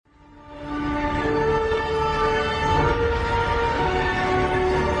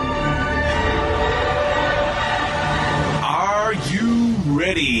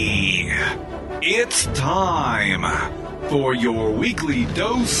for your weekly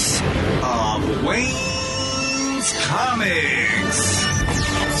dose of Wayne's Comics.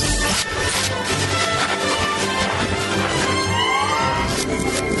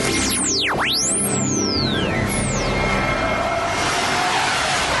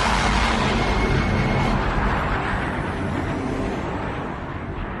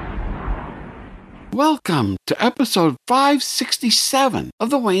 Welcome to episode 567 of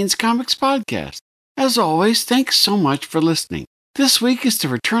the Wayne's Comics Podcast. As always, thanks so much for listening. This week is the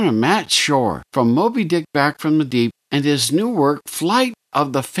return of Matt Shore from Moby Dick Back from the Deep and his new work, Flight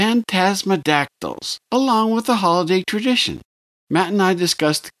of the Phantasmadactyls, along with the holiday tradition. Matt and I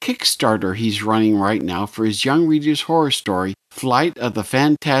discussed the Kickstarter he's running right now for his young readers' horror story, Flight of the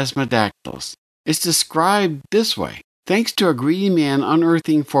Phantasmadactyls. It's described this way. Thanks to a greedy man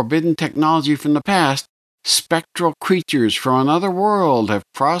unearthing forbidden technology from the past, spectral creatures from another world have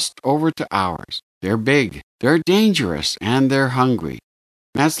crossed over to ours. They're big, they're dangerous, and they're hungry.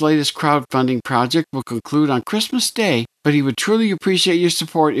 Matt's latest crowdfunding project will conclude on Christmas Day, but he would truly appreciate your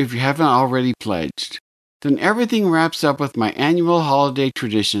support if you haven't already pledged. Then everything wraps up with my annual holiday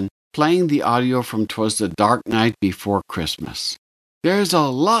tradition, playing the audio from 'Twas the Dark Night Before Christmas. There's a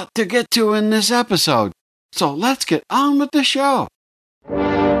lot to get to in this episode, so let's get on with the show.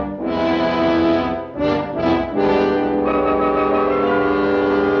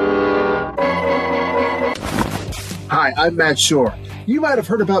 Hi, I'm Matt Shore. You might have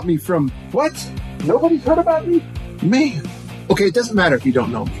heard about me from... What? Nobody's heard about me? Man. Okay, it doesn't matter if you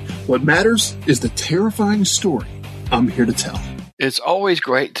don't know me. What matters is the terrifying story I'm here to tell. It's always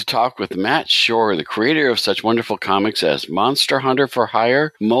great to talk with Matt Shore, the creator of such wonderful comics as Monster Hunter for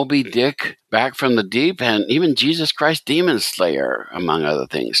Hire, Moby Dick, Back from the Deep, and even Jesus Christ Demon Slayer, among other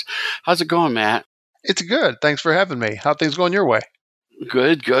things. How's it going, Matt? It's good. Thanks for having me. How things going your way?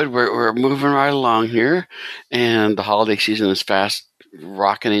 Good. We're moving right along here, and the holiday season is fast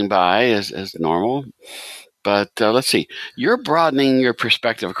rocketing by as normal. But let's see. You're broadening your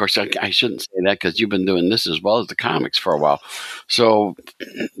perspective. Of course, I shouldn't say that because you've been doing this as well as the comics for a while. So,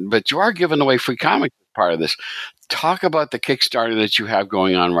 but you are giving away free comics as part of this. Talk about the Kickstarter that you have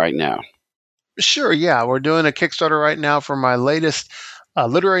going on right now. Sure, yeah. We're doing a Kickstarter right now for my latest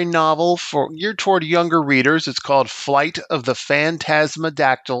literary novel geared toward younger readers. It's called Flight of the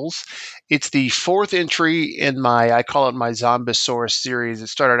Phantasmadactyls. It's the fourth entry in I call it my Zombisaurus series. It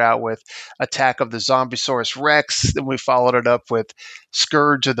started out with Attack of the Zombisaurus Rex. Then we followed it up with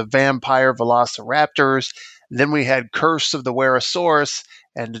Scourge of the Vampire Velociraptors. Then we had Curse of the Werosaurus.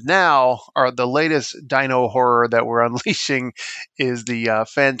 And now, the latest dino horror that we're unleashing is the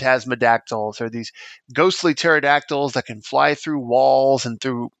Phantasmadactyls. They're these ghostly pterodactyls that can fly through walls and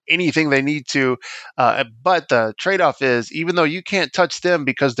through anything they need to. But the trade-off is, even though you can't touch them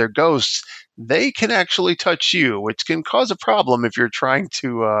because they're ghosts, they can actually touch you, which can cause a problem if you're trying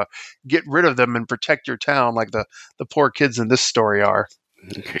to get rid of them and protect your town like the poor kids in this story are.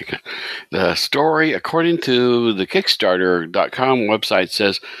 Okay, good. The story, according to the Kickstarter.com website,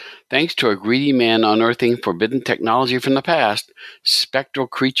 says, thanks to a greedy man unearthing forbidden technology from the past, spectral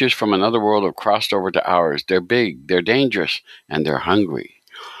creatures from another world have crossed over to ours. They're big, they're dangerous, and they're hungry.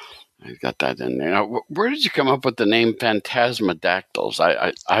 I got that in there. Now, where did you come up with the name Phantasmadactyls?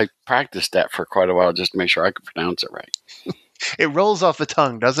 I practiced that for quite a while just to make sure I could pronounce it right. It rolls off the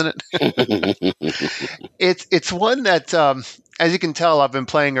tongue, doesn't it? It's one that, as you can tell, I've been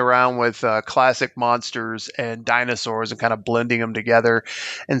playing around with classic monsters and dinosaurs and kind of blending them together.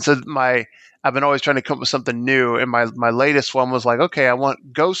 And so I've been always trying to come up with something new. And my latest one was like, okay, I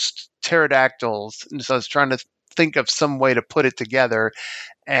want ghost pterodactyls. And so I was trying to think of some way to put it together.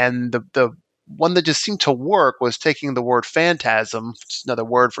 And the one that just seemed to work was taking the word phantasm, which is another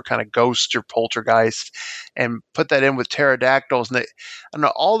word for kind of ghost or poltergeist, and put that in with pterodactyls. And I don't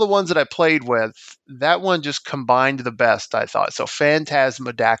know, all the ones that I played with, that one just combined the best, I thought. So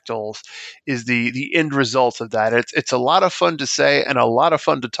Phantasmadactyls is the end result of that. It's a lot of fun to say and a lot of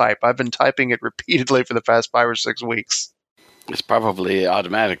fun to type. I've been typing it repeatedly for the past 5 or 6 weeks. It's probably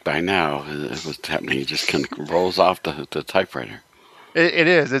automatic by now. What's happening? It just kind of rolls off the typewriter. It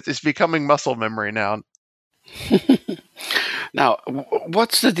is. It's becoming muscle memory now. Now,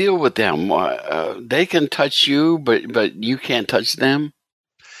 what's the deal with them? They can touch you, but you can't touch them?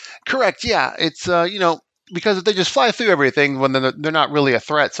 Correct. Yeah. It's, because they just fly through everything when they're not really a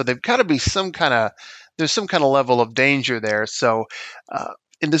threat. So they've got to be there's some kind of level of danger there. So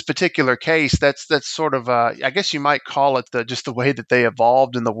in this particular case, that's sort of I guess you might call it just the way that they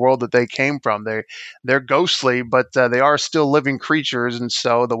evolved in the world that they came from. They're ghostly, but they are still living creatures, and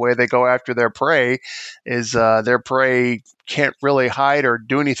so the way they go after their prey is their prey can't really hide or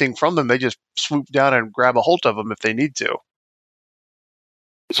do anything from them. They just swoop down and grab a hold of them if they need to.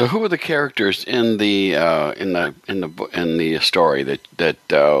 So, who are the characters in the story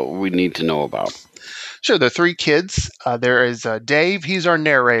that we need to know about? Sure, there are three kids. There is Dave, he's our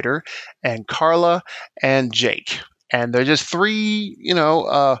narrator, and Carla and Jake. And they're just three,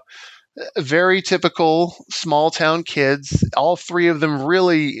 very typical small town kids. All three of them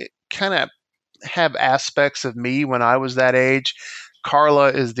really kind of have aspects of me when I was that age. Carla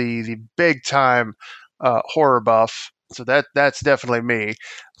is the big time horror buff. So that's definitely me.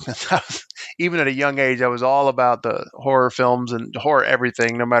 Even at a young age, I was all about the horror films and horror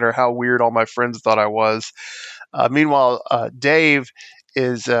everything, no matter how weird all my friends thought I was. Meanwhile, Dave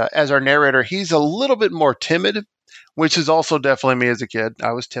is, as our narrator, he's a little bit more timid, which is also definitely me as a kid.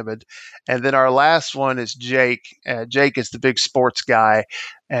 I was timid. And then our last one is Jake. Jake is the big sports guy.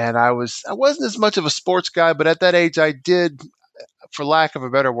 And I wasn't as much of a sports guy, but at that age, I did, for lack of a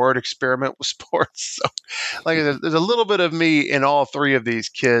better word, experiment with sports. So, like I said, there's a little bit of me in all three of these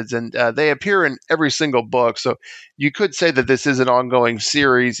kids, and they appear in every single book. So you could say that this is an ongoing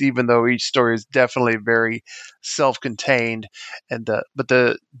series, even though each story is definitely very self-contained. And but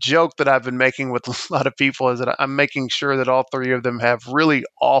the joke that I've been making with a lot of people is that I'm making sure that all three of them have really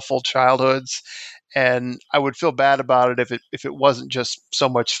awful childhoods. And I would feel bad about it if it wasn't just so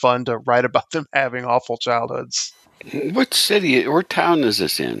much fun to write about them having awful childhoods. What city or town is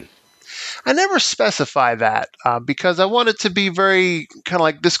this in? I never specify that because I want it to be very kind of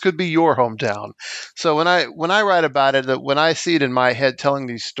like this could be your hometown. So when I write about it, when I see it in my head telling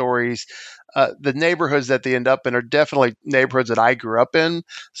these stories, the neighborhoods that they end up in are definitely neighborhoods that I grew up in.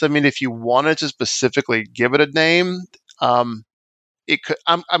 So I mean, if you wanted to specifically give it a name, it could.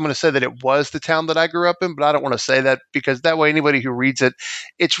 I'm going to say that it was the town that I grew up in, but I don't want to say that because that way anybody who reads it,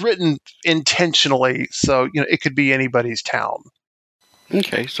 it's written intentionally, so it could be anybody's town.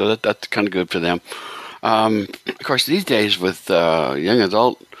 Okay, so that's kind of good for them. Of course, these days with young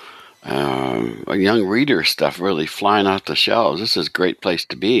adult, young reader stuff really flying off the shelves, this is a great place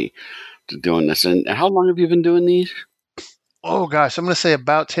to be to doing this. And how long have you been doing these? Oh gosh, I'm going to say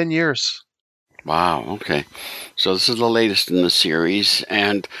about 10 years. Wow. Okay, so this is the latest in the series.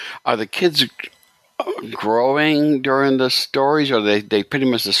 And are the kids growing during the stories, or are they pretty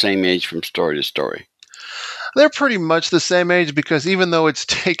much the same age from story to story? They're pretty much the same age because even though it's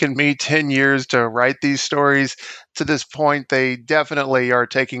taken me 10 years to write these stories, to this point, they definitely are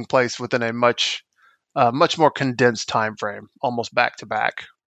taking place within a much more condensed time frame, almost back to back.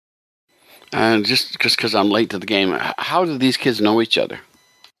 And just because I'm late to the game, how do these kids know each other?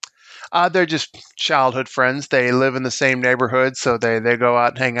 They're just childhood friends. They live in the same neighborhood, so they go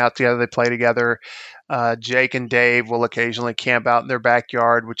out and hang out together. They play together. Jake and Dave will occasionally camp out in their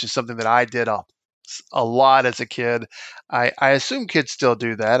backyard, which is something that I did a lot as a kid. I assume kids still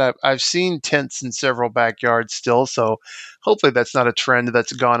do that. I've seen tents in several backyards still, so hopefully that's not a trend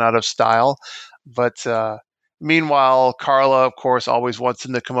that's gone out of style. But meanwhile, Carla, of course, always wants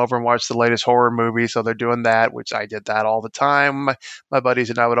them to come over and watch the latest horror movie, so they're doing that, which I did that all the time. My buddies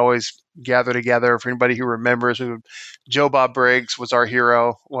and I would always gather together. For anybody who remembers, Joe Bob Briggs was our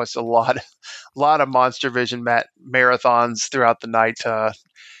hero. Was a lot of Monster Vision marathons throughout the night.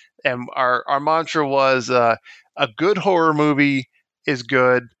 And our mantra was a good horror movie is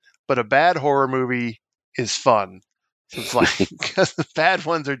good, but a bad horror movie is fun. So it's like, because the bad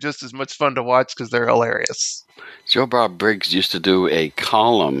ones are just as much fun to watch because they're hilarious. Joe Bob Briggs used to do a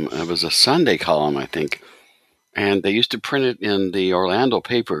column. It was a Sunday column, I think. And they used to print it in the Orlando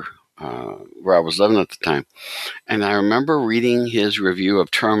paper where I was living at the time. And I remember reading his review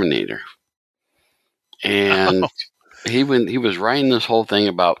of Terminator. And he was writing this whole thing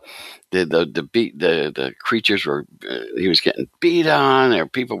about the creatures were he was getting beat on, or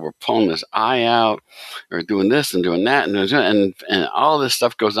people were pulling his eye out, or doing this and doing that, and all this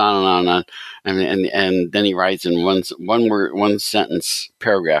stuff goes on and on and on, and then he writes in one sentence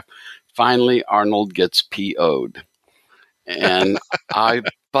paragraph, finally Arnold gets PO'd, and I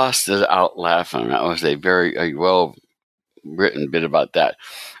busted out laughing. That was a very well written bit about that,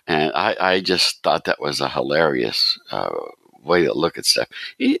 and I just thought that was a hilarious way to look at stuff.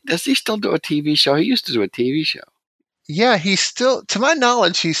 Does he still do a TV show? He used to do a TV show. Yeah, he still, to my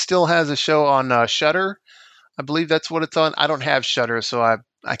knowledge, he still has a show on Shudder. I believe that's what it's on. I don't have Shudder, so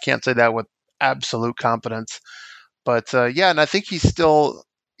I can't say that with absolute confidence. But yeah, and I think he's still.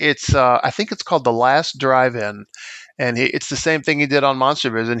 I think it's called The Last Drive-In, And it's the same thing he did on Monster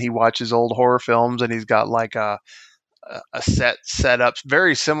Vision. He watches old horror films, and he's got like a set up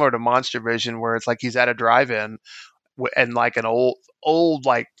very similar to Monster Vision, where it's like he's at a drive-in and like an old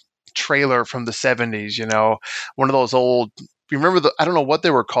like trailer from the 70s, one of those old. You remember I don't know what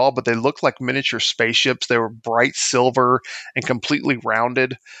they were called, but they looked like miniature spaceships. They were bright silver and completely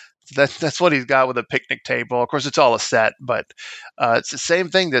rounded. That's what he's got with a picnic table. Of course, it's all a set, but it's the same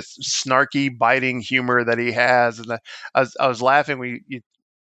thing. That snarky, biting humor that he has. And I was laughing when you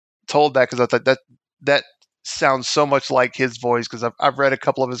told that, because I thought that sounds so much like his voice, because I've read a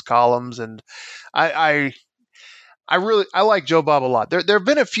couple of his columns, and I like Joe Bob a lot. There have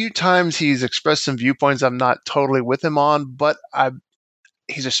been a few times he's expressed some viewpoints I'm not totally with him on, but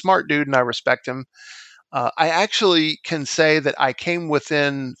he's a smart dude and I respect him. I actually can say that I came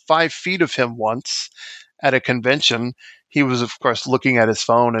within 5 feet of him once at a convention. He was, of course, looking at his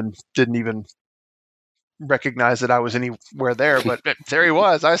phone and didn't even recognize that I was anywhere there, but there he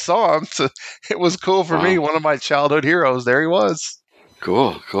was. I saw him. So it was cool for me. One of my childhood heroes. There he was.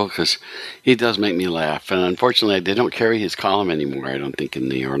 Cool, because he does make me laugh. And unfortunately, they don't carry his column anymore, I don't think, in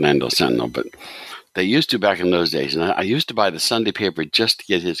the Orlando Sentinel, but they used to back in those days. And I used to buy the Sunday paper just to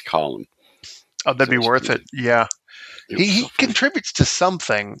get his column. Oh, that'd be worth it. Yeah. He contributes to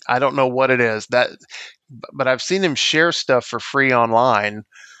something. I don't know what it is, but I've seen him share stuff for free online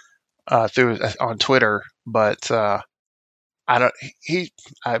on Twitter. But I don't.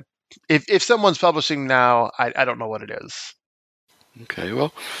 If someone's publishing now, I don't know what it is. Okay,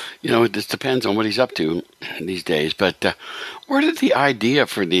 well, it just depends on what he's up to these days. But where did the idea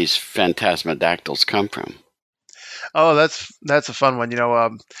for these phantasmadactyls come from? Oh, that's a fun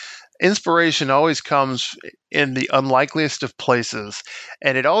one. Inspiration always comes in the unlikeliest of places,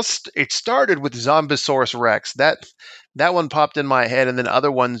 and it started with Zombisaurus Rex. That one popped in my head, and then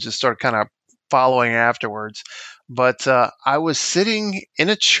other ones just started kind of following afterwards. But I was sitting in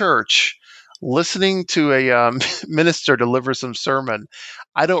a church listening to a minister deliver some sermon.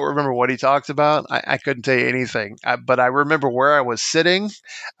 I don't remember what he talked about. I couldn't tell you anything, but I remember where I was sitting.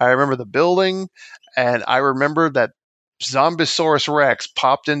 I remember the building, and I remember that Zombisaurus Rex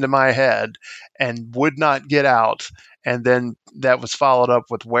popped into my head and would not get out. And then that was followed up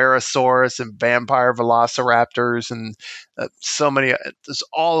with Werosaurus and vampire velociraptors and so many,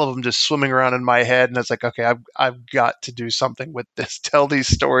 all of them just swimming around in my head. And it's like, okay, I've got to do something with this, tell these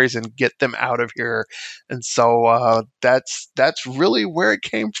stories and get them out of here. And so that's really where it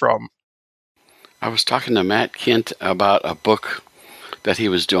came from. I was talking to Matt Kent about a book that he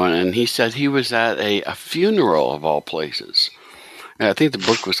was doing, and he said he was at a funeral of all places. And I think the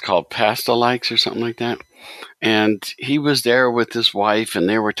book was called Pastalikes or something like that. And he was there with his wife, and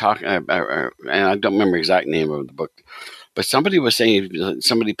they were talking, and I don't remember the exact name of the book, but somebody was saying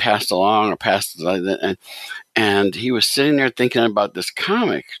somebody passed along or passed, and he was sitting there thinking about this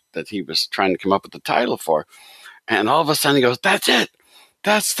comic that he was trying to come up with the title for. And all of a sudden he goes, "That's it.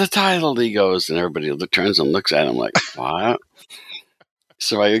 That's the title," he goes, and everybody turns and looks at him like, "What?"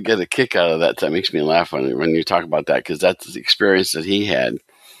 So I get a kick out of that. That makes me laugh when you talk about that, because that's the experience that he had.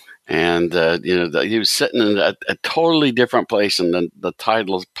 And, he was sitting in a totally different place, and then the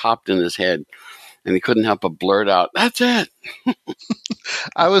title popped in his head, and he couldn't help but blurt out, "That's it."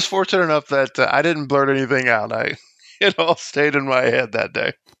 I was fortunate enough that I didn't blurt anything out. It all stayed in my head that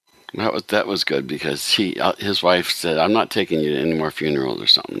day. That was good, because his wife said, "I'm not taking you to any more funerals," or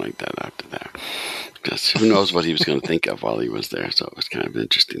something like that after that. Because who knows what he was going to think of while he was there. So it was kind of an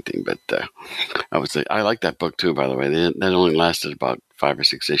interesting thing. But I would say I like that book too, by the way. That only lasted about 5 or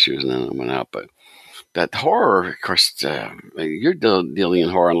 6 issues, and then it went out. But that horror, of course, you're dealing in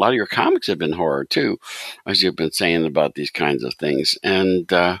horror. And a lot of your comics have been horror too, as you've been saying about these kinds of things. And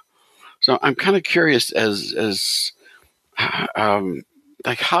so I'm kind of curious as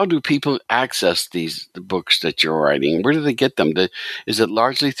like, how do people access the books that you're writing? Where do they get them? Is it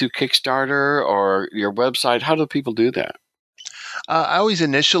largely through Kickstarter or your website? How do people do that? I always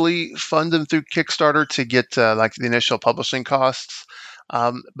initially fund them through Kickstarter to get like the initial publishing costs.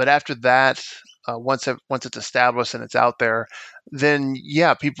 But after that, once it's established and it's out there, then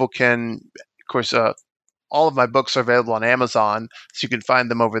people can, of course, all of my books are available on Amazon, so you can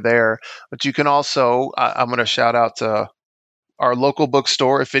find them over there. But you can also, I'm going to shout out to our local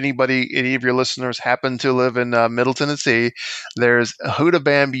bookstore. If any of your listeners happen to live in Middle Tennessee, there's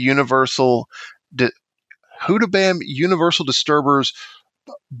Hudabam Universal Disturbers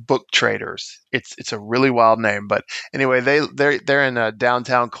Book Traders. It's a really wild name, but anyway, they're in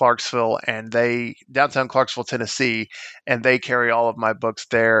downtown Clarksville, downtown Clarksville, Tennessee, and they carry all of my books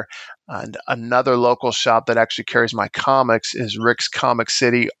there. And another local shop that actually carries my comics is Rick's Comic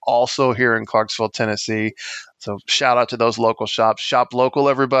City, also here in Clarksville, Tennessee. So shout out to those local shops. Shop local,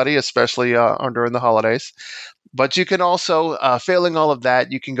 everybody, especially during the holidays. But you can also, failing all of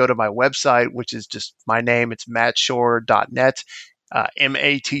that, you can go to my website, which is just my name. It's mattschorr.net,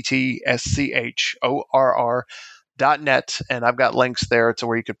 MATTSCHORR.net. And I've got links there to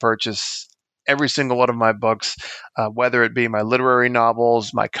where you could purchase every single one of my books, whether it be my literary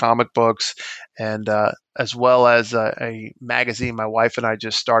novels, my comic books, and as well as a magazine my wife and I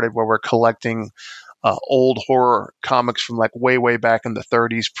just started where we're collecting old horror comics from like way back in the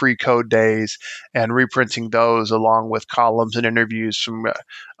 30s, pre-code days, and reprinting those along with columns and interviews from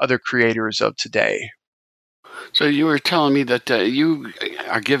other creators of today. So you were telling me that you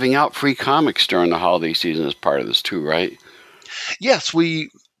are giving out free comics during the holiday season as part of this too, right? Yes,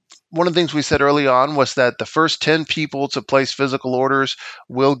 one of the things we said early on was that the first 10 people to place physical orders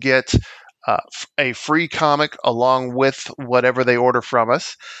will get a free comic along with whatever they order from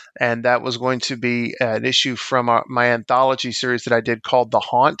us. And that was going to be an issue from my anthology series that I did called The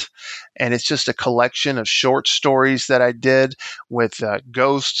Haunt. And it's just a collection of short stories that I did with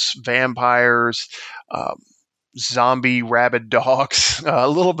ghosts, vampires, zombie rabid dogs, a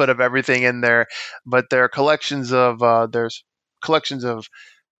little bit of everything in there. But there are collections of,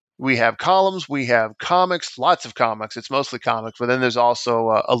 we have columns, we have comics, lots of comics. It's mostly comics, but then there's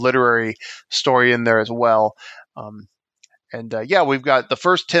also a literary story in there as well. We've got the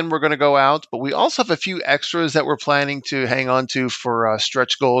first 10 we're going to go out, but we also have a few extras that we're planning to hang on to for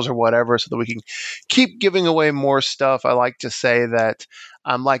stretch goals or whatever so that we can keep giving away more stuff. I like to say that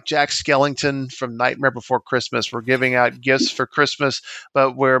I'm like Jack Skellington from Nightmare Before Christmas. We're giving out gifts for Christmas,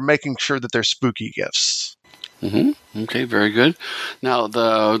 but we're making sure that they're spooky gifts. Mm-hmm. Okay, very good. Now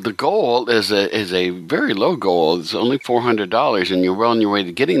the goal is a very low goal. It's only $400, and you're well on your way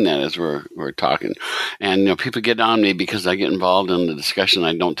to getting that as we're talking. And people get on me because I get involved in the discussion.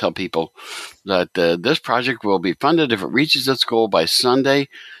 I don't tell people that this project will be funded if it reaches its goal by Sunday,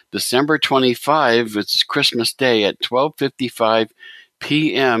 December 25. It's Christmas Day at 12:55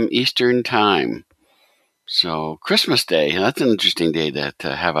 p.m. Eastern Time. So Christmas Day, that's an interesting day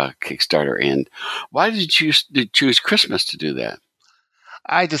to have a Kickstarter. And why did you choose Christmas to do that?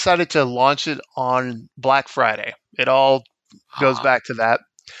 I decided to launch it on Black Friday. It all goes back to that.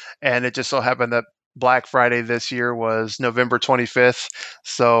 And it just so happened that Black Friday this year was November 25th.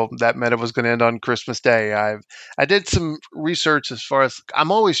 So that meant it was going to end on Christmas Day. I did some research as far as I'm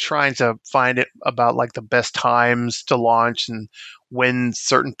always trying to find it about like the best times to launch and when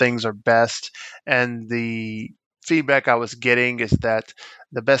certain things are best. And the feedback I was getting is that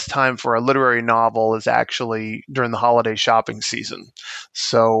the best time for a literary novel is actually during the holiday shopping season.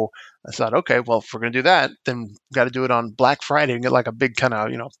 So I thought, okay, well, if we're going to do that, then we've got to do it on Black Friday and get like a big kind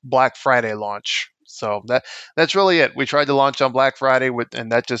of, Black Friday launch. So that's really it. We tried to launch on Black Friday,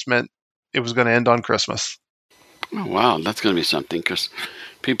 and that just meant it was going to end on Christmas. Oh, wow, that's going to be something because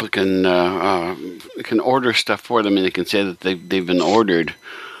people can order stuff for them, and they can say that they've been ordered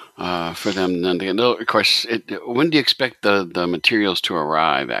for them. And of course, when do you expect the materials to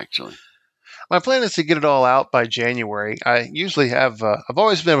arrive? Actually, my plan is to get it all out by January. I usually have, I've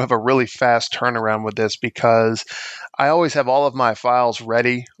always been have a really fast turnaround with this because I always have all of my files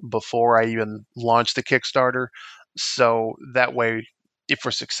ready before I even launch the Kickstarter. So that way, if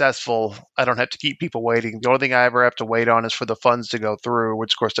we're successful, I don't have to keep people waiting. The only thing I ever have to wait on is for the funds to go through,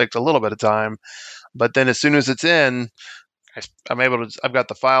 which of course takes a little bit of time. But then as soon as it's in, I've got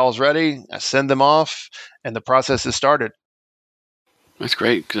the files ready, I send them off, and the process is started. That's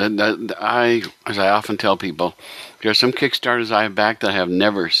great. As I often tell people, there are some Kickstarters I have backed that I have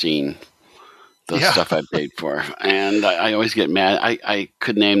never seen the stuff I paid for. And I always get mad. I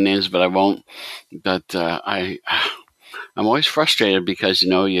could name names, but I won't. But I'm always frustrated because,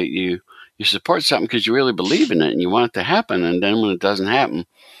 you support something because you really believe in it and you want it to happen. And then when it doesn't happen,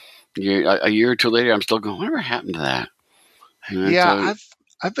 a year or two later, I'm still going, whatever happened to that?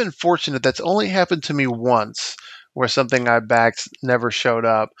 I've been fortunate. That's only happened to me once where something I backed never showed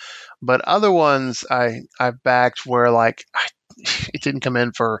up. But other ones I've backed where it didn't come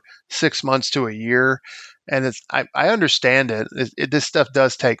in for 6 months to a year. And I understand it. This stuff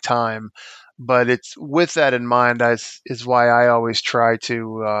does take time. But it's with that in mind is why I always try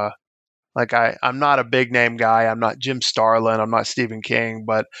to I'm not a big name guy. I'm not Jim Starlin. I'm not Stephen King.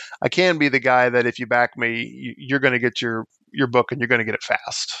 But I can be the guy that if you back me, you're going to get your book and you're going to get it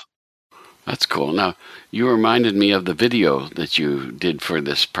fast. That's cool. Now, you reminded me of the video that you did for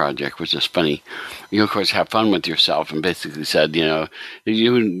this project, which is funny. You, of course, have fun with yourself and basically said, you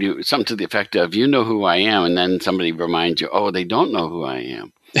something to the effect of, you know who I am, and then somebody reminds you, oh, they don't know who I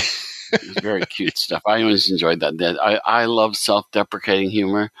am. It's very cute stuff. I always enjoyed that. I love self-deprecating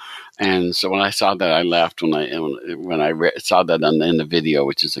humor, and so when I saw that, I laughed when I saw that in the video,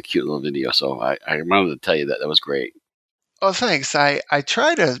 which is a cute little video. So I wanted to tell you that. That was great. Oh, thanks. I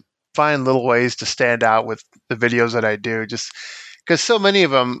try to find little ways to stand out with the videos that I do, just because so many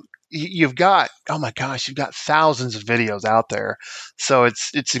of them, you've got, oh my gosh, you've got thousands of videos out there. So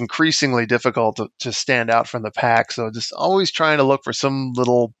it's increasingly difficult to stand out from the pack. So just always trying to look for some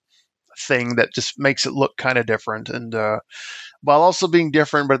little thing that just makes it look kind of different. And while also being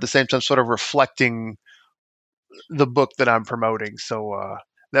different, but at the same time, sort of reflecting the book that I'm promoting. So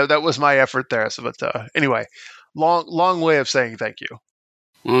that was my effort there. So, but anyway, long way of saying thank you.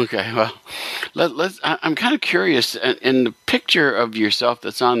 Okay, well, I'm kind of curious. In the picture of yourself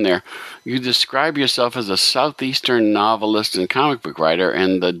that's on there, you describe yourself as a southeastern novelist and comic book writer,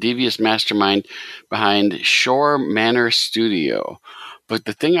 and the devious mastermind behind Shore Manor Studio. But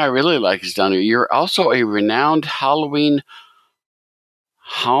the thing I really like is down there, you're also a renowned Halloween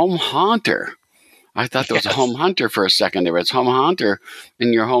home haunter. I thought there was a home hunter for a second there. It's home haunter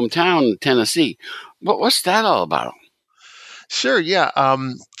in your hometown, Tennessee. What's that all about? Sure, yeah.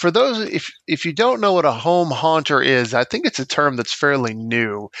 For those, if you don't know what a home haunter is, I think it's a term that's fairly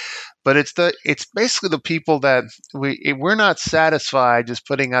new, but it's basically the people that we're not satisfied just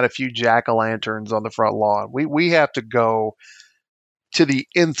putting out a few jack-o'-lanterns on the front lawn. We have to go to the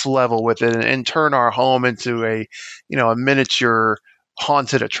nth level with it and turn our home into a miniature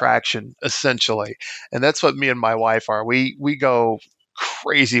haunted attraction, essentially. And that's what me and my wife are. We go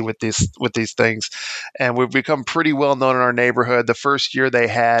crazy with these things, and we've become pretty well known in our neighborhood. The first year they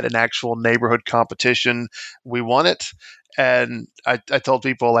had an actual neighborhood competition, we won it. And I told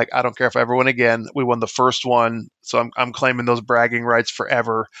people, like, I don't care if I ever win again. We won the first one, so I'm claiming those bragging rights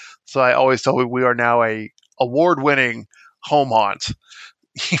forever. So I always tell we are now a award-winning home haunt,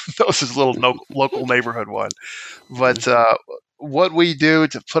 even though this is a little local neighborhood one. But what we do,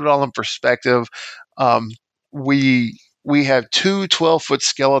 to put it all in perspective, we have two 12-foot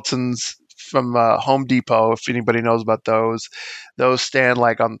skeletons from Home Depot, if anybody knows about those. Those stand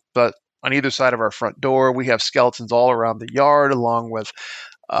on either side of our front door. We have skeletons all around the yard, along with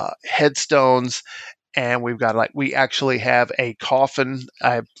headstones. And we actually have a coffin.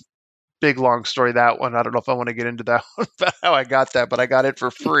 Big long story, that one. I don't know if I want to get into that one, about how I got that, but I got it for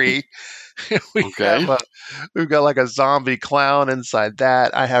free. We've got like a zombie clown inside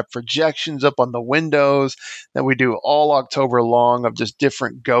that. I have projections up on the windows that we do all October long of just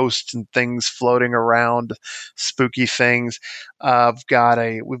different ghosts and things floating around, spooky things. We've got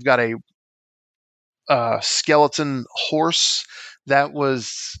a skeleton horse that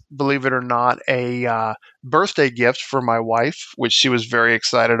was, believe it or not, a birthday gift for my wife, which she was very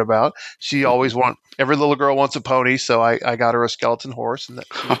excited about. She always every little girl wants a pony, so I got her a skeleton horse, and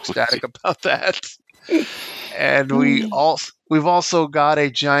she's ecstatic about that. And we've also got a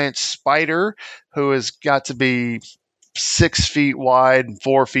giant spider who has got to be 6 feet wide and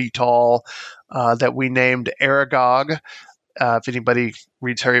 4 feet tall, that we named Aragog. If anybody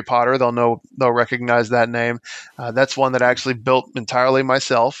reads Harry Potter, they'll recognize that name. That's one that I actually built entirely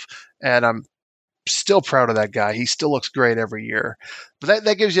myself, and I'm still proud of that guy. He still looks great every year. But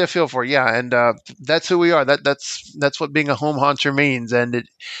that gives you a feel for it, yeah. And that's who we are. That's what being a home haunter means, and it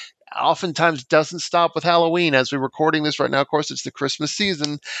oftentimes doesn't stop with Halloween. As we're recording this right now, of course, it's the Christmas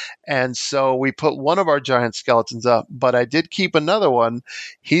season, and so we put one of our giant skeletons up, but I did keep another one.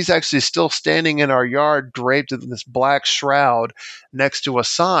 He's actually still standing in our yard, draped in this black shroud next to a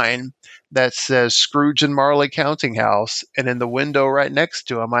sign that says Scrooge and Marley Counting House, and in the window right next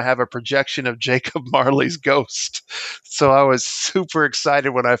to him, I have a projection of Jacob Marley's ghost. So I was super excited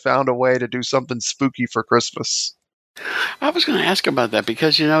when I found a way to do something spooky for Christmas. I was going to ask about that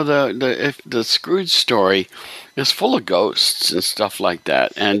because the Scrooge story is full of ghosts and stuff like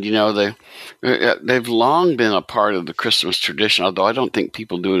that, and they've long been a part of the Christmas tradition. Although I don't think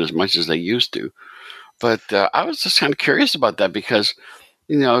people do it as much as they used to. But I was just kind of curious about that because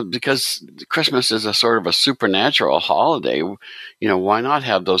Christmas is a sort of a supernatural holiday. Why not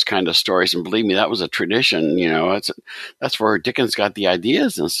have those kind of stories? And believe me, that was a tradition. That's where Dickens got the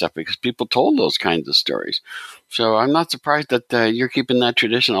ideas and stuff, because people told those kinds of stories. So I'm not surprised that you're keeping that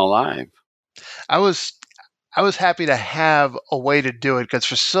tradition alive. I was happy to have a way to do it, because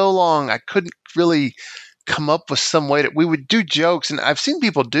for so long I couldn't really come up with some way that we would do jokes. And I've seen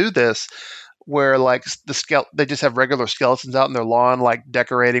people do this where like they just have regular skeletons out in their lawn, like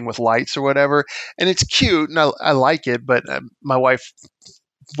decorating with lights or whatever, and it's cute and I like it, but my wife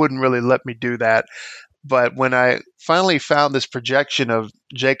wouldn't really let me do that. But when I finally found this projection of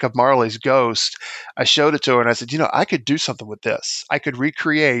Jacob Marley's ghost, I showed it to her and I said, I could do something with this. I could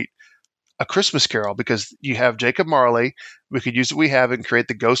recreate a Christmas Carol because you have Jacob Marley. We could use what we have and create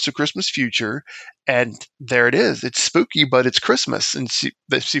the Ghost of Christmas Future. And there it is. It's spooky, but it's Christmas. And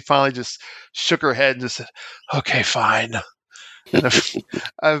she finally just shook her head and just said, okay, fine. And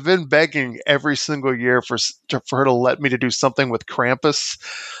I've been begging every single year for her to let me to do something with Krampus,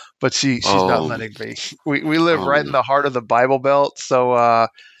 but she's not letting me. We live right in the heart of the Bible Belt, so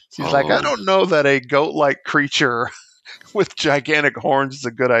she's like, I don't know that a goat-like creature with gigantic horns is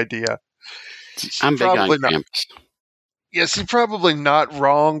a good idea. I'm big on Krampus. Yes, you're probably not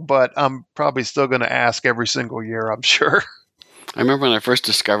wrong, but I'm probably still going to ask every single year, I'm sure. I remember when I first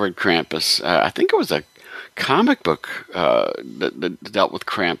discovered Krampus, I think it was a comic book that dealt with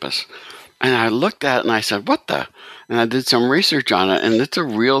Krampus. And I looked at it and I said, what the? And I did some research on it, and it's a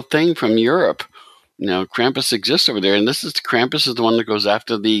real thing from Europe. Krampus exists over there, and Krampus is the one that goes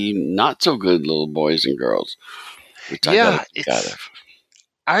after the not-so-good little boys and girls. Which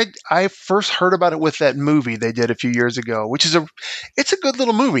I first heard about it with that movie they did a few years ago, which is it's a good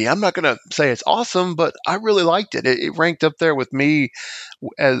little movie. I'm not going to say it's awesome, but I really liked it. It ranked up there with me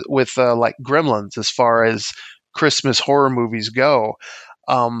with like Gremlins as far as Christmas horror movies go.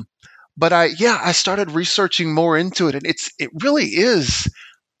 But I started researching more into it, and it really is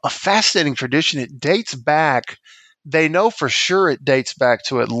a fascinating tradition. It dates back. They know for sure it dates back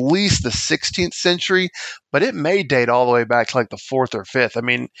to at least the 16th century, but it may date all the way back to like the 4th or 5th. I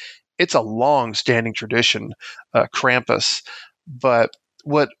mean, it's a long-standing tradition, Krampus. But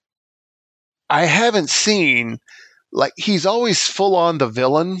what I haven't seen, like he's always full on the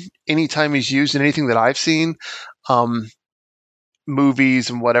villain anytime he's used in anything that I've seen.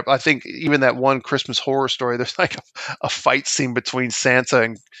 Movies and whatever. I think even that one Christmas Horror Story, there's like a fight scene between Santa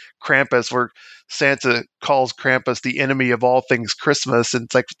and Krampus where Santa calls Krampus the enemy of all things Christmas. And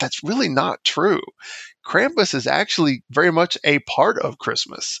it's like, that's really not true. Krampus is actually very much a part of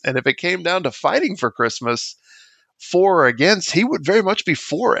Christmas. And if it came down to fighting for Christmas, for or against, he would very much be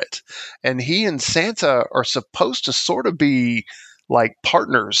for it. And he and Santa are supposed to sort of be like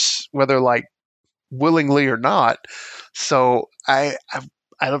partners, whether like willingly or not. So I'd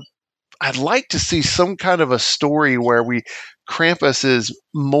like to see some kind of a story where Krampus is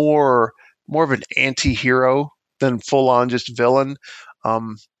more of an anti-hero than full on just villain.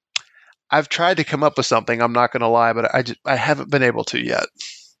 I've tried to come up with something, I'm not going to lie, but I haven't been able to yet.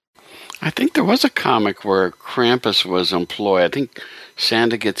 I think there was a comic where Krampus was employed. I think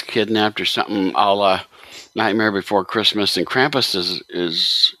Santa gets kidnapped or something a la Nightmare Before Christmas, and Krampus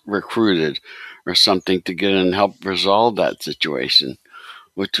is recruited or something to get in and help resolve that situation,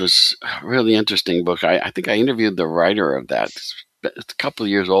 which was a really interesting book. I think I interviewed the writer of that. It's a couple of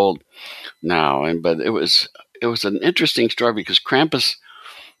years old now, but it was an interesting story because Krampus,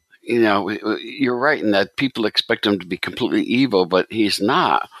 you're right in that people expect him to be completely evil, but he's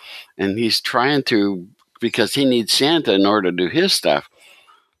not. And he's trying to, because he needs Santa in order to do his stuff.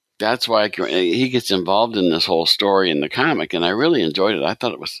 That's why he gets involved in this whole story in the comic, and I really enjoyed it. I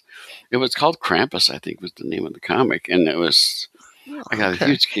thought it was called Krampus, I think was the name of the comic, and I got a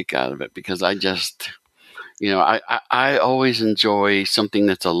huge kick out of it because I just, I always enjoy something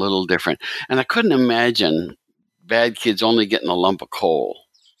that's a little different, and I couldn't imagine bad kids only getting a lump of coal.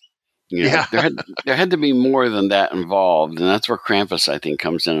 There had to be more than that involved, and that's where Krampus, I think,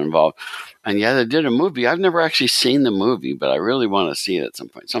 comes in involved. And they did a movie. I've never actually seen the movie, but I really want to see it at some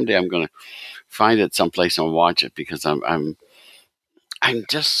point. Someday I'm going to find it someplace and watch it because I'm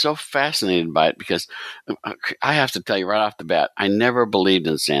just so fascinated by it because I have to tell you right off the bat, I never believed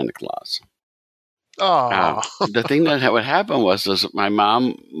in Santa Claus. Oh, the thing that would happen was my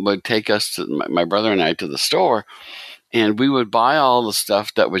mom would take us, my brother and I, to the store, and we would buy all the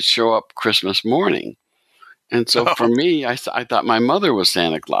stuff that would show up Christmas morning. And so for me, I thought my mother was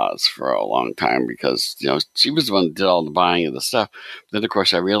Santa Claus for a long time because, she was the one that did all the buying of the stuff. Then, of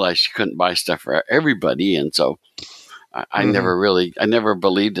course, I realized she couldn't buy stuff for everybody. And so I never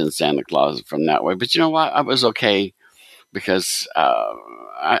believed in Santa Claus from that way. But you know what? I was okay because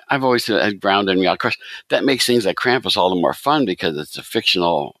I've always had grounded me. Of course, that makes things like Krampus all the more fun because it's a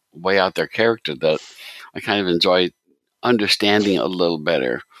fictional, way out there character that I kind of enjoy understanding a little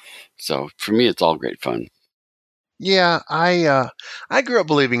better. So for me, it's all great fun. Yeah, I grew up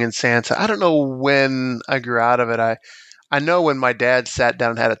believing in Santa. I don't know when I grew out of it. I know when my dad sat down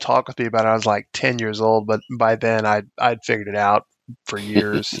and had a talk with me about it, I was like 10 years old, but by then I'd figured it out for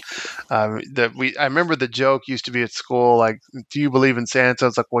years. I remember the joke used to be at school, like, "Do you believe in Santa?"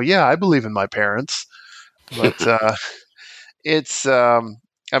 It's like, "Well, yeah, I believe in my parents," but it's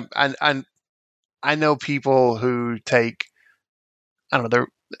I know people who take, I don't know,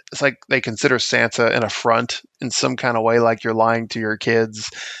 it's like they consider Santa an affront in some kind of way, like you're lying to your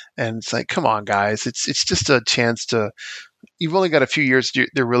kids, and it's like, come on, guys, it's just a chance to. You've only got a few years.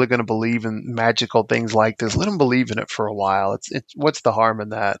 They're really going to believe in magical things like this. Let them believe in it for a while. It's what's the harm in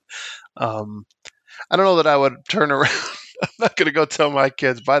that? Um, I don't know that I would turn around. I'm not going to go tell my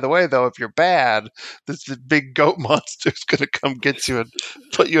kids, by the way, though, if you're bad, this big goat monster is going to come get you and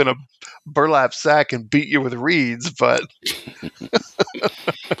put you in a burlap sack and beat you with reeds. But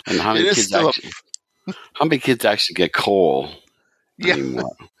And how it many is kids still actually get coal yeah,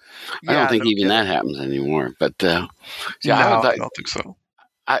 anymore? I don't yeah, think no even kidding. that happens anymore. But see, No, I would I like. don't think so.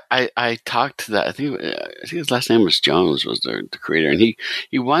 I talked to that. I think his last name was Jones, was the creator, and he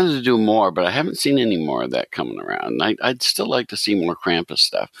wanted to do more, but I haven't seen any more of that coming around. I'd still like to see more Krampus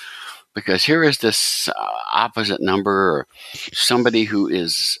stuff, because here is this opposite number, or somebody who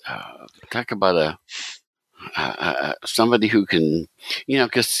is talk about somebody who can,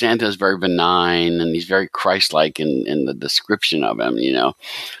 because Santa is very benign and he's very Christ-like in the description of him.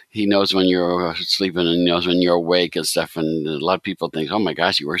 He knows when you're sleeping and he knows when you're awake and stuff. And a lot of people think, oh my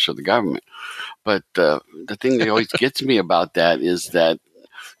gosh, he works for the government. But the thing that always gets me about that is that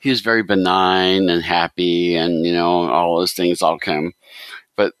he's very benign and happy, and all those things all come.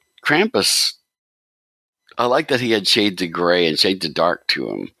 But Krampus, I like that he had shades of gray and shades of dark to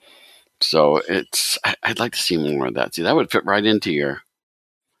him. So I'd like to see more of that. See, that would fit right into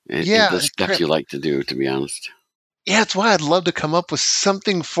the stuff you like to do, to be honest. Yeah, it's why I'd love to come up with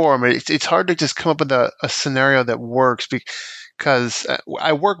something for him. It's hard to just come up with a scenario that works, because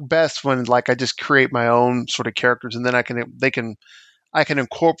I work best when, like, I just create my own sort of characters, and then I can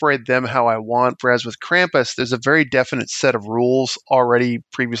incorporate them how I want. Whereas with Krampus, there's a very definite set of rules already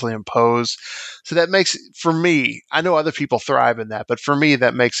previously imposed. So that makes, for me, I know other people thrive in that, but for me,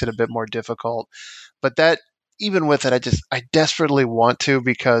 that makes it a bit more difficult. But that, even with it, I desperately want to,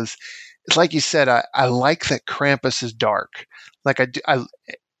 because it's like you said, I like that Krampus is dark. Like I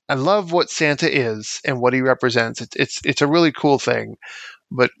love what Santa is and what he represents. It's a really cool thing.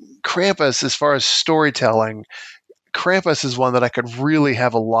 But Krampus, as far as storytelling, Krampus is one that I could really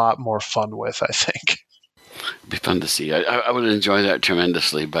have a lot more fun with, I think. It'd be fun to see. I would enjoy that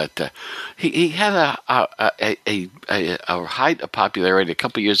tremendously. But he had a height of popularity a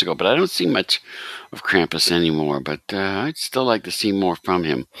couple of years ago, but I don't see much of Krampus anymore. But I'd still like to see more from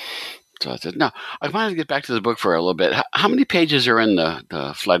him. So I said, no, I wanted to get back to the book for a little bit. How many pages are in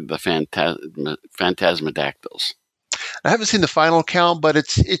the Flight of the Phantasmadactyls? I haven't seen the final count, but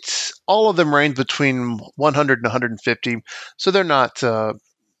it's all of them range between 100 and 150. So they're not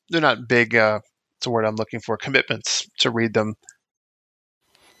big. It's the word I'm looking for. Commitments to read them.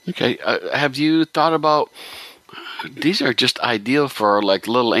 Okay. Have you thought about? These are just ideal for like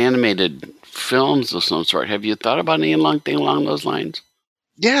little animated films of some sort. Have you thought about anything along those lines?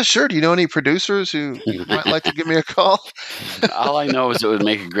 Yeah, sure. Do you know any producers who might like to give me a call? All I know is it would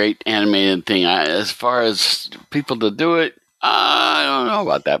make a great animated thing. As far as people to do it, I don't know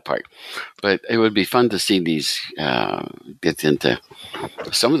about that part. But it would be fun to see these get into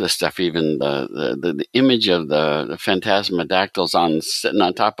some of the stuff. Even the image of the Phantasmadactyls sitting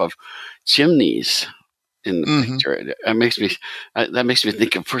on top of chimneys in the picture. That makes me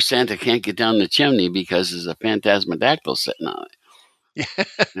think of poor Santa can't get down the chimney because there's a Phantasmadactyl sitting on it. Yeah.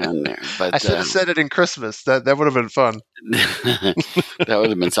 Down there. But I should have said it in Christmas. That would have been fun. That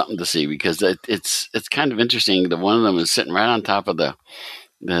would have been something to see, because it's kind of interesting that one of them is sitting right on top of the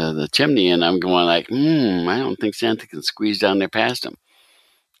chimney, and I'm going like, I don't think Santa can squeeze down there past him.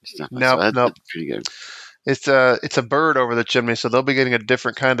 Nope. That's pretty good. It's a bird over the chimney, so they'll be getting a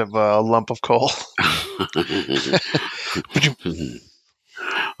different kind of lump of coal.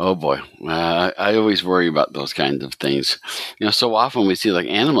 Oh boy, I always worry about those kinds of things. So often we see like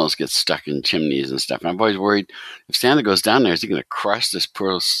animals get stuck in chimneys and stuff. And I'm always worried if Santa goes down there, is he going to crush this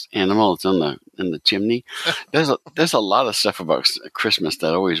poor animal that's in the chimney? There's a lot of stuff about Christmas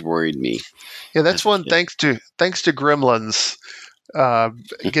that always worried me. Yeah, that's one. Thanks to Gremlins.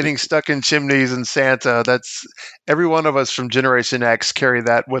 Getting stuck in chimneys and Santa. That's every one of us from Generation X carry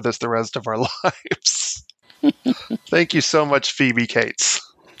that with us the rest of our lives. Thank you so much, Phoebe Cates.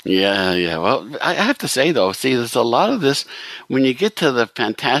 Yeah. Well, I have to say, though, see, there's a lot of this when you get to the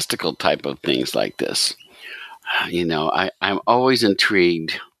fantastical type of things like this. I'm always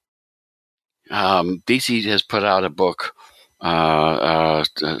intrigued. DC has put out a book, Grifter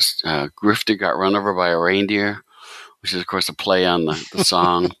Got Run Over by a Reindeer, which is, of course, a play on the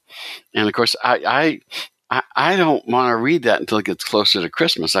song. And, of course, I don't want to read that until it gets closer to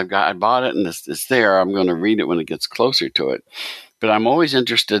Christmas. I bought it, and it's there. I'm going to read it when it gets closer to it. But I'm always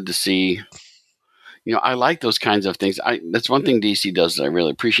interested to see, I like those kinds of things. That's one thing DC does that I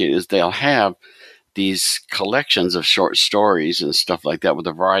really appreciate is they'll have these collections of short stories and stuff like that with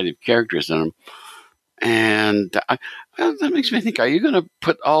a variety of characters in them. And that makes me think, are you going to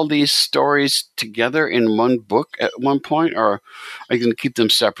put all these stories together in one book at one point, or are you going to keep them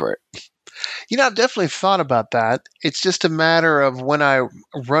separate? I've definitely thought about that. It's just a matter of when I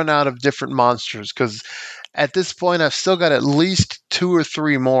run out of different monsters, because at this point, I've still got at least 2 or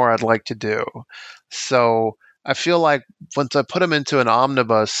 3 more I'd like to do. So I feel like once I put them into an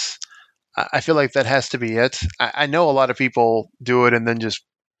omnibus, I feel like that has to be it. I know a lot of people do it and then just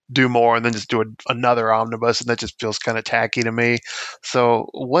do more and then just do another omnibus, and that just feels kind of tacky to me. So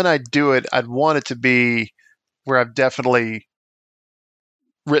when I do it, I'd want it to be where I've definitely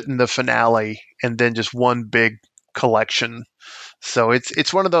written the finale and then just one big collection. So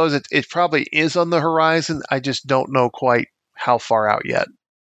it's one of those, it probably is on the horizon. I just don't know quite how far out yet.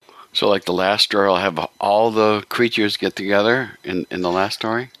 So like the last story, I'll have all the creatures get together in the last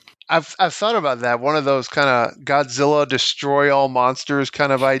story? I've thought about that. One of those kind of Godzilla destroy all monsters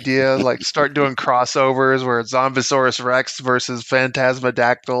kind of idea, like start doing crossovers where it's Zombosaurus Rex versus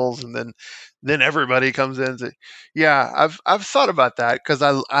Phantasmadactyls, and then everybody comes in. Yeah, I've thought about that because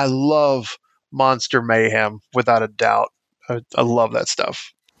I love monster mayhem without a doubt. I love that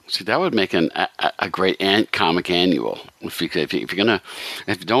stuff. See, that would make a great comic annual. If you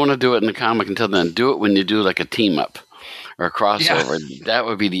don't want to do it in the comic until then, do it when you do like a team up or a crossover. Yeah. That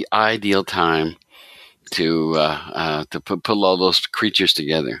would be the ideal time to put all those creatures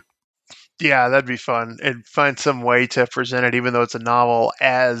together. Yeah, that'd be fun, and find some way to present it, even though it's a novel,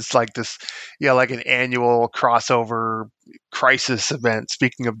 as like this, like an annual crossover crisis event.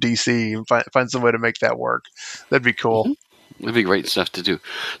 Speaking of DC, find some way to make that work. That'd be cool. Mm-hmm. That'd be great stuff to do.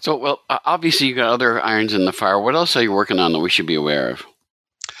 So, well, obviously you got other irons in the fire. What else are you working on that we should be aware of?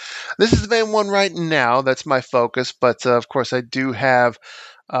 This is the main one right now. That's my focus. But of course, I do have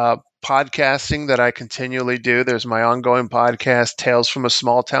podcasting that I continually do. There's my ongoing podcast, Tales from a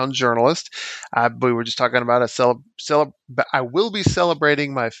Small Town Journalist. We were just talking about I will be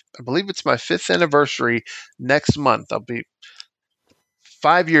celebrating I believe it's my 5th anniversary next month. I'll be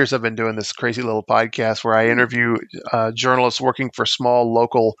 5 years I've been doing this crazy little podcast where I interview journalists working for small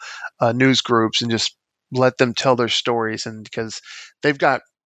local news groups and just let them tell their stories. And because they've got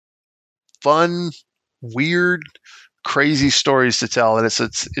fun, weird, crazy stories to tell, and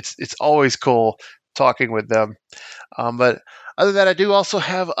it's always cool talking with them. But other than that, I do also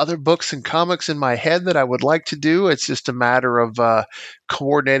have other books and comics in my head that I would like to do. It's just a matter of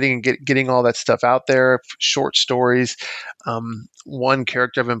coordinating and getting all that stuff out there. Short stories. One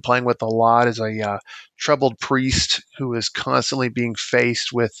character I've been playing with a lot is a troubled priest who is constantly being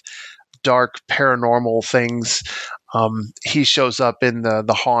faced with dark paranormal things. He shows up in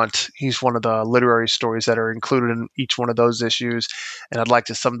the Haunt. He's one of the literary stories that are included in each one of those issues, and I'd like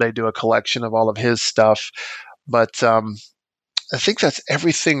to someday do a collection of all of his stuff. But I think that's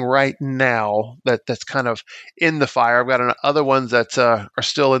everything right now that's kind of in the fire. I've got other ones that are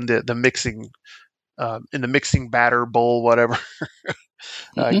still in the mixing batter bowl, whatever,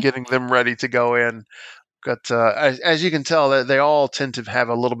 getting them ready to go in. But as you can tell, they all tend to have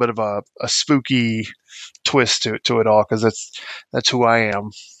a little bit of a spooky twist to it all, because that's who I am.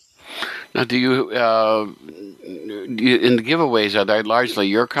 Now, do you in the giveaways, are they largely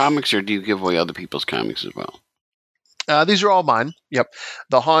your comics, or do you give away other people's comics as well? These are all mine. Yep,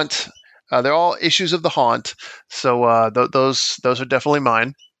 the Haunt. They're all issues of the Haunt, so those are definitely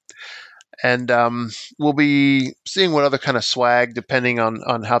mine. And we'll be seeing what other kind of swag, depending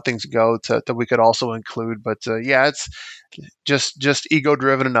on how things go, that we could also include. But it's just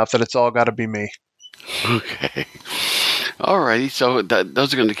ego-driven enough that it's all got to be me. Okay. Alrighty. So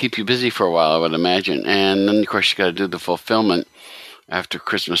those are going to keep you busy for a while, I would imagine. And then, of course, you got to do the fulfillment after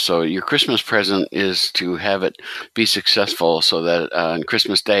Christmas. So your Christmas present is to have it be successful, so that on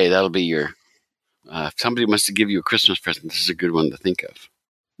Christmas Day, that'll be your if somebody wants to give you a Christmas present, this is a good one to think of.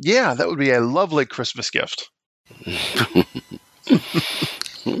 Yeah, that would be a lovely Christmas gift.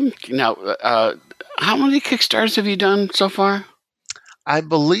 Now, how many Kickstarters have you done so far? I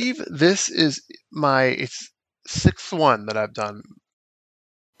believe this is it's 6th one that I've done.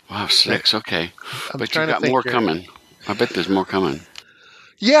 Wow, 6. Okay. But you've got more coming. I bet there's more coming.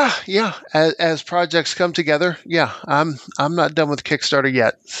 Yeah. As projects come together, I'm not done with Kickstarter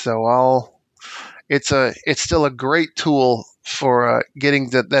yet. So it's still a great tool for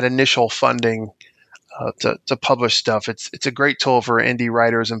getting that initial funding to publish stuff. It's a great tool for indie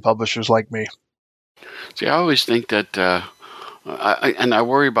writers and publishers like me. See, I always think that, I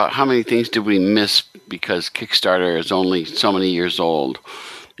worry about how many things did we miss because Kickstarter is only so many years old.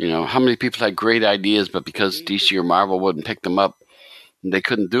 How many people had great ideas, but because DC or Marvel wouldn't pick them up, they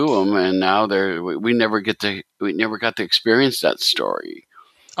couldn't do them, and now we never got to experience that story.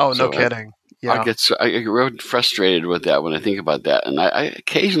 Oh, no kidding. Yeah. I get real frustrated with that when I think about that, and I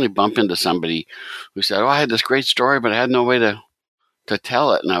occasionally bump into somebody who said, "Oh, I had this great story, but I had no way to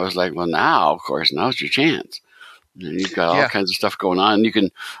tell it," and I was like, "Well, now, of course, now's your chance." And you've got all kinds of stuff going on. You can,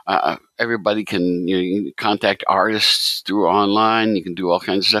 everybody can, you can contact artists through online. You can do all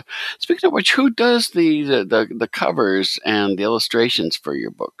kinds of stuff. Speaking of which, who does the covers and the illustrations for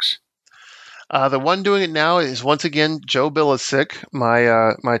your books? The one doing it now is, once again, Joe Bilicic,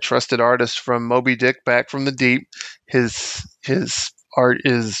 my trusted artist from Moby Dick, Back from the Deep. His art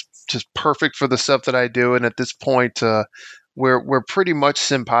is just perfect for the stuff that I do, and at this point, we're pretty much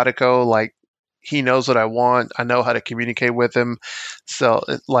simpatico. Like, he knows what I want. I know how to communicate with him. So,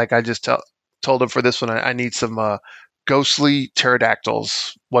 like, I just told him for this one, I need some ghostly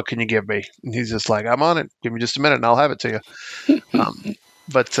pterodactyls. What can you give me? And he's just like, I'm on it. Give me just a minute, and I'll have it to you.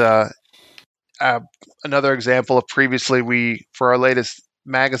 But another example of previously, for our latest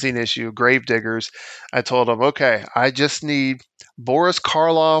magazine issue, Gravediggers, I told him, okay, I just need Boris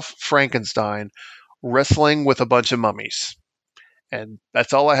Karloff Frankenstein wrestling with a bunch of mummies. And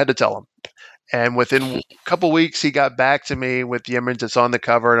that's all I had to tell him. And within a couple weeks, he got back to me with the image that's on the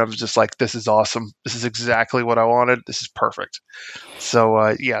cover, and I was just like, this is awesome. This is exactly what I wanted. This is perfect.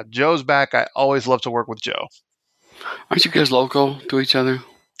 So, Joe's back. I always love to work with Joe. Aren't you guys local to each other?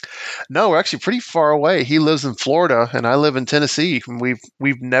 No, we're actually pretty far away. He lives in Florida, and I live in Tennessee. And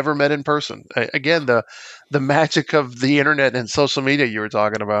we've never met in person. Again, the magic of the internet and social media you were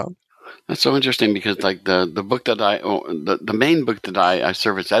talking about. That's so interesting because, like, the book that the main book that I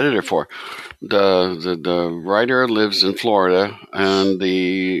serve as editor for, the writer lives in Florida and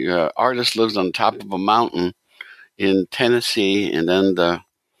the artist lives on top of a mountain in Tennessee, and then the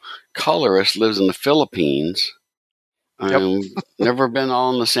colorist lives in the Philippines. Yep. Never been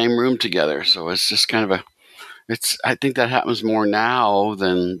all in the same room together, so it's just kind of I think that happens more now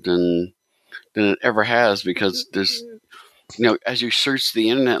than it ever has, because there's, as you search the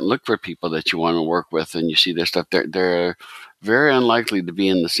internet and look for people that you want to work with and you see their stuff, they're very unlikely to be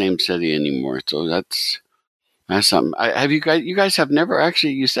in the same city anymore. So that's something. You guys have never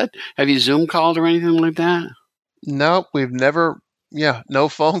actually, you said, have you Zoom called or anything like that? No, we've never. Yeah, no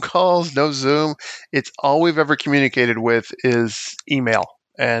phone calls, no Zoom. It's all we've ever communicated with is email,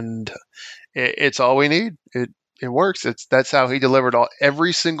 and it's all we need. It works. That's how he delivered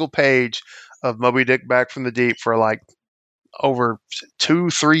every single page of Moby Dick Back from the Deep for like over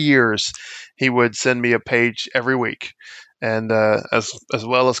 2-3 years. He would send me a page every week, and as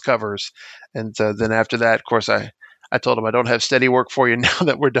well as covers. And then after that, of course, I told him I don't have steady work for you now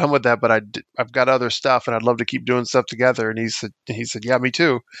that we're done with that, but I've got other stuff and I'd love to keep doing stuff together. And he said, yeah, me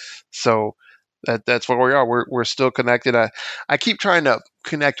too. So that's where we are. We're still connected. I keep trying to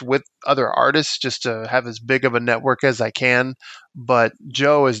connect with other artists just to have as big of a network as I can. But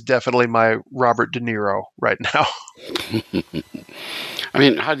Joe is definitely my Robert De Niro right now. I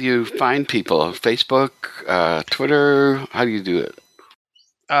mean, how do you find people? Facebook, Twitter? How do you do it?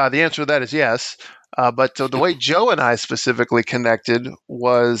 The answer to that is yes. But the way Joe and I specifically connected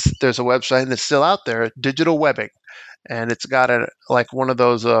was, there's a website, and it's still out there, Digital Webbing. And it's got like one of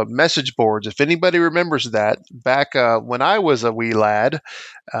those message boards. If anybody remembers that, back when I was a wee lad,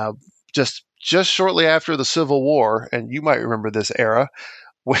 just shortly after the Civil War, and you might remember this era,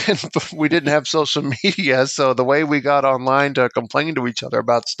 when we didn't have social media, so the way we got online to complain to each other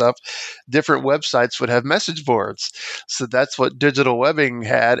about stuff, different websites would have message boards. So that's what Digital Webbing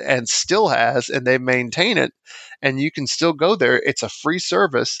had and still has, and they maintain it. And you can still go there. It's a free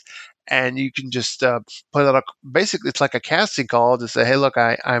service, and you can just put out basically, it's like a casting call to say, hey, look,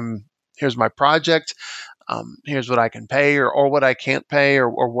 I'm here's my project. Here's what I can pay or what I can't pay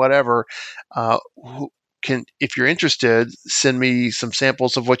or whatever. If you're interested, send me some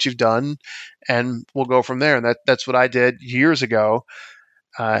samples of what you've done, and we'll go from there. And that's what I did years ago.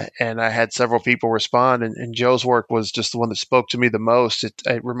 And I had several people respond, and Joe's work was just the one that spoke to me the most.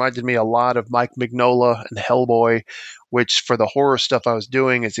 It reminded me a lot of Mike Mignola and Hellboy, which for the horror stuff I was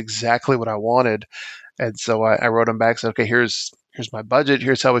doing is exactly what I wanted. And so I wrote him back, said, okay, here's my budget.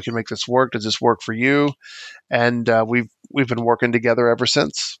 Here's how we can make this work. Does this work for you? And we've been working together ever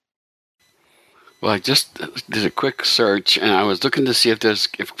since. Well, I just did a quick search, and I was looking to see if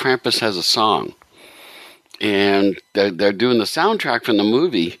Krampus has a song. and they're doing the soundtrack from the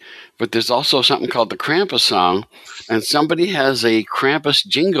movie, but there's also something called the Krampus song, and somebody has a Krampus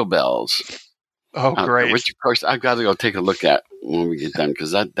Jingle Bells. Oh, great. Which, of course, I've got to go take a look at when we get done,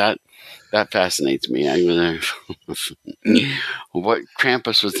 because that fascinates me. What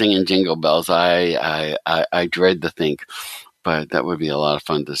Krampus was singing Jingle Bells, I dread to think, but that would be a lot of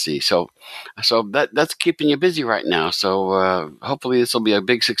fun to see. So that's keeping you busy right now. So hopefully this will be a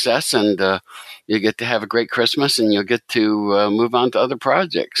big success, and you get to have a great Christmas, and you'll get to move on to other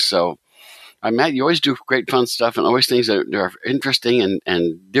projects. So, Matt, you always do great fun stuff, and always things that are interesting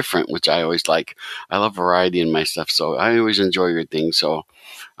and different, which I always like. I love variety in my stuff, so I always enjoy your things. So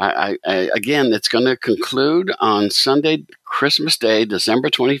I again, it's going to conclude on Sunday, Christmas Day, December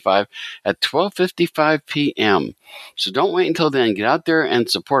 25 at 12:55 p.m. So don't wait until then. Get out there and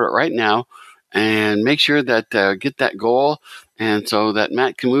support it right now, and make sure that get that goal, and so that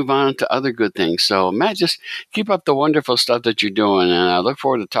Matt can move on to other good things. So, Matt, just keep up the wonderful stuff that you're doing, and I look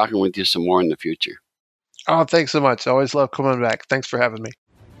forward to talking with you some more in the future. Oh, thanks so much. I always love coming back. Thanks for having me.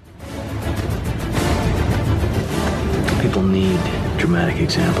 People need dramatic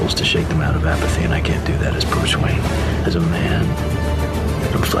examples to shake them out of apathy, and I can't do that as Bruce Wayne. As a man,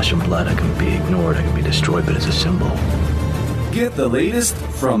 from flesh and blood, I can be ignored, I can be destroyed, but as a symbol. Get the latest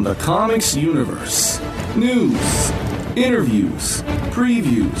from the comics universe. News, interviews,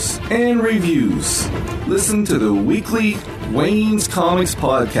 previews, and reviews. Listen to the weekly Wayne's Comics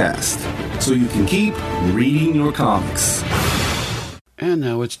podcast so you can keep reading your comics. And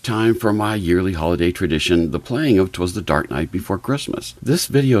now it's time for my yearly holiday tradition, the playing of 'Twas the Dark Night Before Christmas. This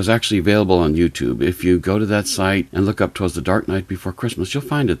video is actually available on YouTube. If you go to that site and look up 'Twas the Dark Night Before Christmas, you'll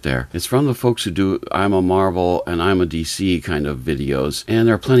find it there. It's from the folks who do I'm a Marvel and I'm a DC kind of videos, and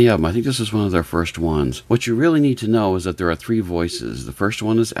there are plenty of them. I think this is one of their first ones. What you really need to know is that there are 3 voices. The first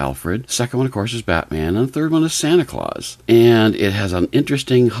one is Alfred, the second one, of course, is Batman, and the third one is Santa Claus. And it has an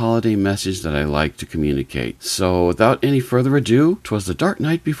interesting holiday message that I like to communicate. So without any further ado, 'Twas the Dark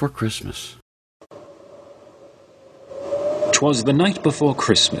Night Before Christmas. 'Twas the night before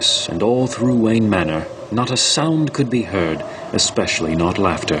Christmas, and all through Wayne Manor not a sound could be heard, especially not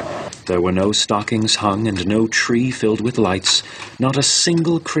laughter. There were no stockings hung and no tree filled with lights, not a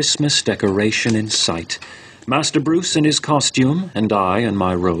single Christmas decoration in sight. Master Bruce in his costume, and I in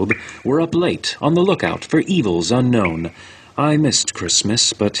my robe, were up late on the lookout for evils unknown. I missed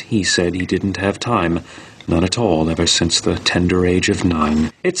Christmas, but he said he didn't have time. None at all ever since the tender age of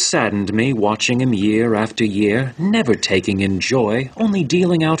 9. It saddened me watching him year after year, never taking in joy, only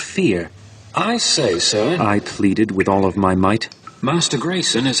dealing out fear. "I say, sir," I pleaded with all of my might, "Master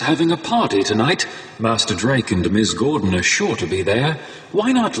Grayson is having a party tonight. Master Drake and Miss Gordon are sure to be there.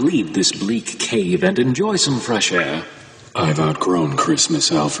 Why not leave this bleak cave and enjoy some fresh air?" "I've outgrown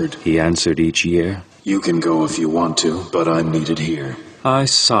Christmas, Alfred," he answered each year. "You can go if you want to, but I'm needed here." I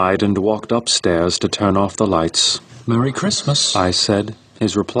sighed and walked upstairs to turn off the lights. "Merry Christmas," I said.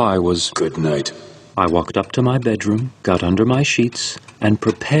 His reply was, "Good night." I walked up to my bedroom, got under my sheets, and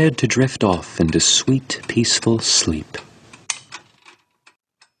prepared to drift off into sweet, peaceful sleep.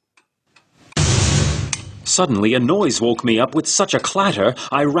 Suddenly a noise woke me up with such a clatter,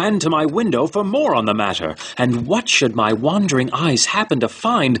 I ran to my window for more on the matter. And what should my wandering eyes happen to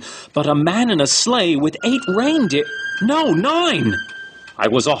find but a man in a sleigh with 8 reindeer... No, 9! I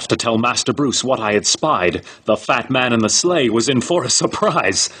was off to tell Master Bruce what I had spied. The fat man in the sleigh was in for a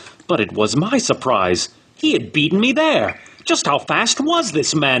surprise. But it was my surprise. He had beaten me there. Just how fast was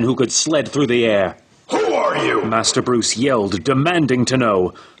this man who could sled through the air? "Who are you?" Master Bruce yelled, demanding to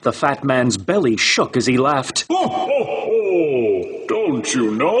know. The fat man's belly shook as he laughed. "Ho, ho, ho! Don't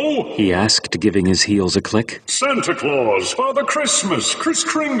you know?" he asked, giving his heels a click. "Santa Claus, Father Christmas, Kris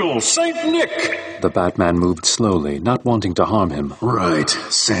Kringle, Saint Nick." The Batman moved slowly, not wanting to harm him. "Right,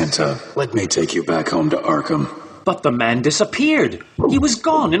 Santa. Let me take you back home to Arkham." But the man disappeared. He was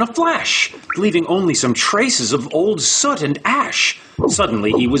gone in a flash, leaving only some traces of old soot and ash.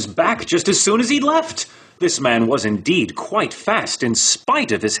 Suddenly he was back just as soon as he'd left. This man was indeed quite fast in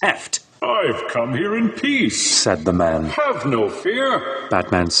spite of his heft. "I've come here in peace," said the man. "Have no fear."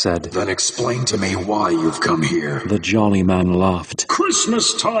 Batman said. "Then explain to me why you've come here." The jolly man laughed.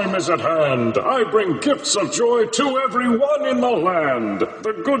 "Christmas time is at hand. I bring gifts of joy to everyone in the land.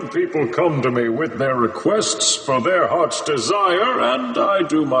 The good people come to me with their requests for their heart's desire, and I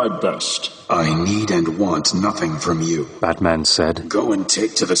do my best." "I need and want nothing from you," Batman said. "Go and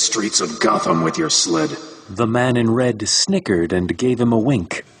take to the streets of Gotham with your sled." The man in red snickered and gave him a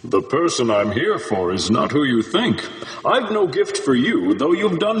wink. "The person I'm here for is not who you think. I've no gift for you, though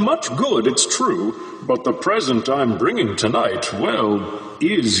you've done much good, it's true. But the present I'm bringing tonight, well,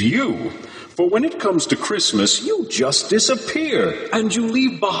 is you. For when it comes to Christmas, you just disappear, and you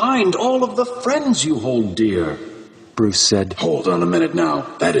leave behind all of the friends you hold dear. Bruce said, Hold on a minute now.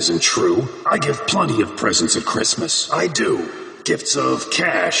 That isn't true. I give plenty of presents at Christmas. I do. Gifts of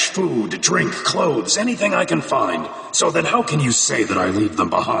cash, food, drink, clothes, anything I can find. So then how can you say that I leave them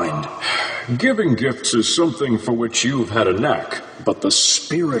behind? Giving gifts is something for which you've had a knack, but the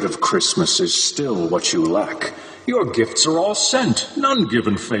spirit of Christmas is still what you lack. Your gifts are all sent, none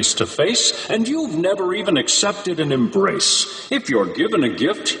given face to face, and you've never even accepted an embrace. If you're given a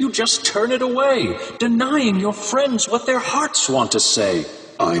gift, you just turn it away, denying your friends what their hearts want to say.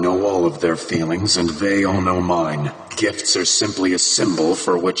 I know all of their feelings, and they all know mine. Gifts are simply a symbol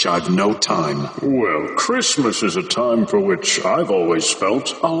for which I've no time. Well, Christmas is a time for which I've always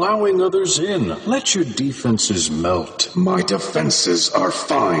felt allowing others in. Let your defenses melt. My defenses are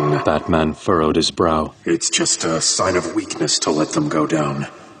fine. Batman furrowed his brow. It's just a sign of weakness to let them go down.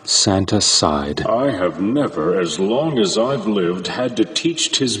 Santa sighed. I have never, as long as I've lived, had to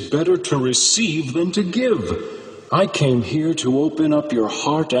teach 'tis better to receive than to give. I came here to open up your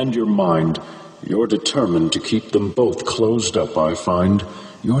heart and your mind. You're determined to keep them both closed up, I find.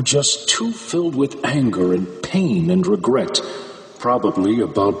 You're just too filled with anger and pain and regret. Probably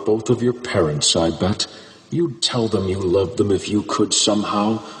about both of your parents, I bet. You'd tell them you loved them if you could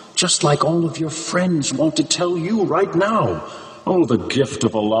somehow, just like all of your friends want to tell you right now. Oh, the gift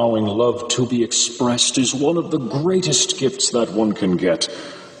of allowing love to be expressed is one of the greatest gifts that one can get.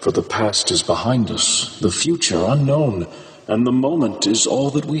 For the past is behind us, the future unknown, and the moment is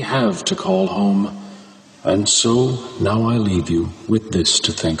all that we have to call home. And so now I leave you with this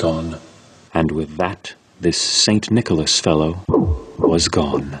to think on. And with that, this St. Nicholas fellow was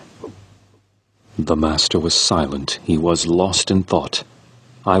gone. The master was silent. He was lost in thought.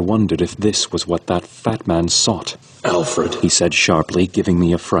 I wondered if this was what that fat man sought. Alfred, he said sharply, giving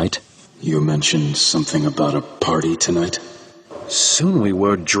me a fright. You mentioned something about a party tonight? Soon we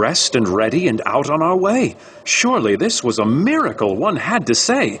were dressed and ready and out on our way. Surely this was a miracle, one had to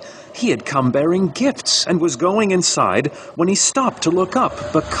say. He had come bearing gifts and was going inside when he stopped to look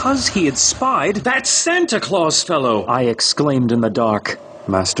up because he had spied that Santa Claus fellow, I exclaimed in the dark.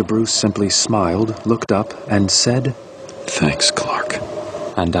 Master Bruce simply smiled, looked up, and said, Thanks, Clark.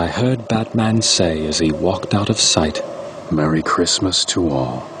 And I heard Batman say as he walked out of sight, Merry Christmas to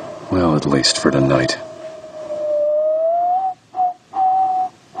all. Well, at least for tonight.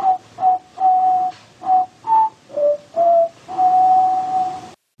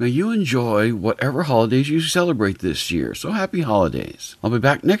 May you enjoy whatever holidays you celebrate this year. So happy holidays. I'll be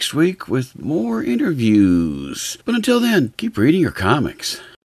back next week with more interviews. But until then, keep reading your comics.